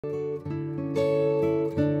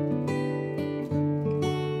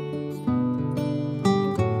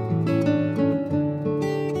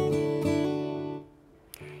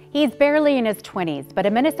He's barely in his 20s, but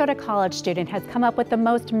a Minnesota college student has come up with the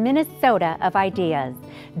most Minnesota of ideas.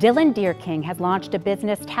 Dylan Deerking has launched a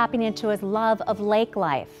business tapping into his love of lake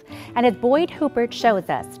life. And as Boyd Huppert shows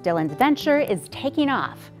us, Dylan's venture is taking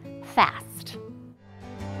off fast.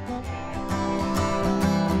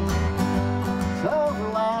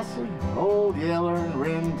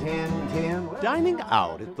 Dining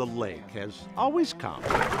out at the lake has always come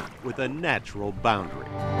with a natural boundary.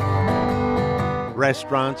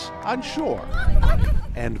 Restaurants on shore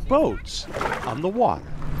and boats on the water.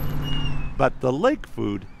 But the lake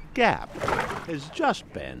food gap has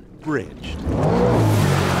just been bridged.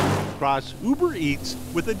 Cross Uber Eats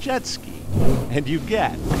with a jet ski and you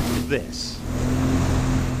get this.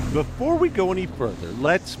 Before we go any further,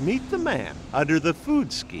 let's meet the man under the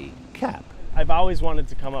food ski cap. I've always wanted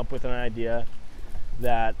to come up with an idea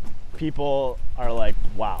that people are like,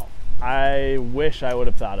 wow, I wish I would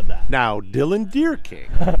have thought of that. Now, Dylan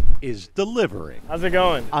Deerking is delivering. How's it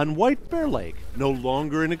going? On White Bear Lake, no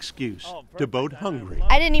longer an excuse to boat hungry.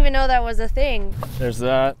 I didn't even know that was a thing. There's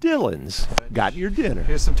that. Dylan's got your dinner.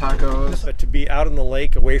 Here's some tacos. But to be out on the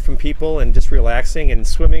lake away from people and just relaxing and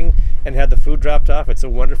swimming and have the food dropped off, it's a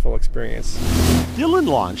wonderful experience. Dylan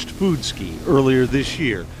launched Food Ski earlier this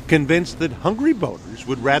year, convinced that hungry boaters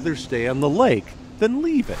would rather stay on the lake than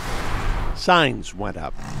leave it. Signs went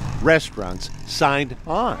up. Restaurants signed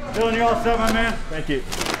on. Dylan, you're all set, my man. Thank you.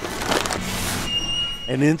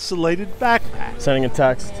 An insulated backpack. Sending a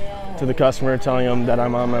text to the customer telling them that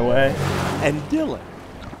I'm on my way. And Dylan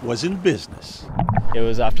was in business. It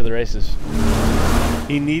was after the races.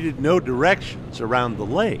 He needed no directions around the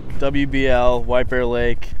lake. WBL, White Bear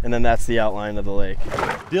Lake, and then that's the outline of the lake.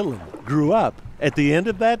 Dylan grew up at the end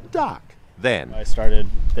of that dock. Then I started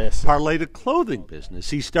this. Parlayed a clothing business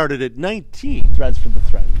he started at 19. Threads for the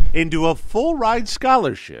thread. Into a full-ride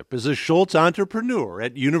scholarship as a Schultz entrepreneur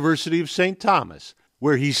at University of St. Thomas,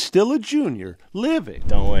 where he's still a junior, living.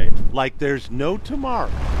 Don't wait. Like there's no tomorrow,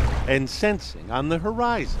 and sensing on the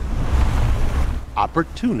horizon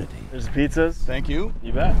opportunity. There's the pizzas. Thank you.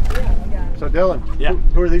 You bet. So Dylan, Yeah.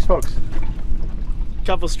 who are these folks?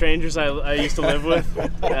 Couple strangers I used to live with.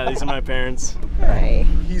 Yeah, these are my parents. Right.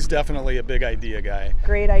 He's definitely a big idea guy.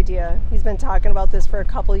 Great idea. He's been talking about this for a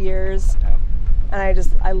couple years, and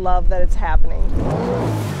I love that it's happening.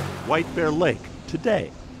 White Bear Lake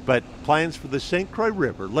today, but plans for the St. Croix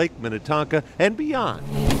River, Lake Minnetonka, and beyond,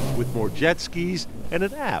 with more jet skis and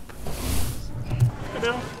an app.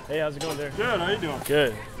 Hey, how's it going there? Good, how you doing?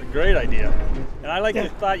 Good. It's a great idea. And I like the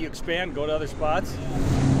thought you expand, go to other spots.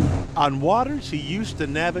 On waters he used to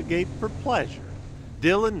navigate for pleasure,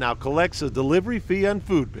 Dylan now collects a delivery fee on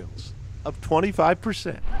food bills of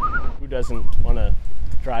 25%. Who doesn't want to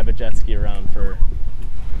drive a jet ski around for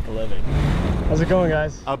a living? How's it going,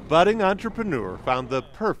 guys? A budding entrepreneur found the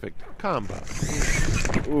perfect combo.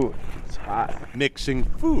 Ooh, it's hot. Mixing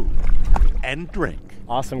food and drink.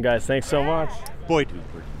 Awesome, guys. Thanks so much. Boyd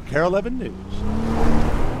Huppert, KARE 11 News,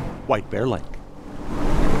 White Bear Lake.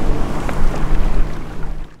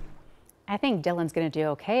 I think Dylan's going to do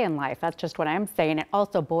okay in life. That's just what I'm saying. And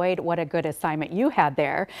also, Boyd, what a good assignment you had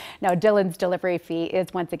there. Now, Dylan's delivery fee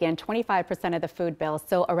is once again 25% of the food bill,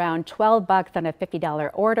 so around $12 on a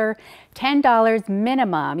 $50 order, $10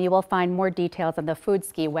 minimum. You will find more details on the Food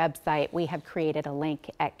Ski website. We have created a link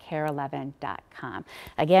at kare11.com.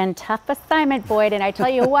 Again, tough assignment, Boyd. And I tell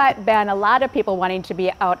you what, Ben, a lot of people wanting to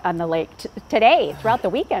be out on the lake today, throughout the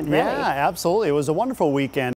weekend, really. Yeah, absolutely. It was a wonderful weekend.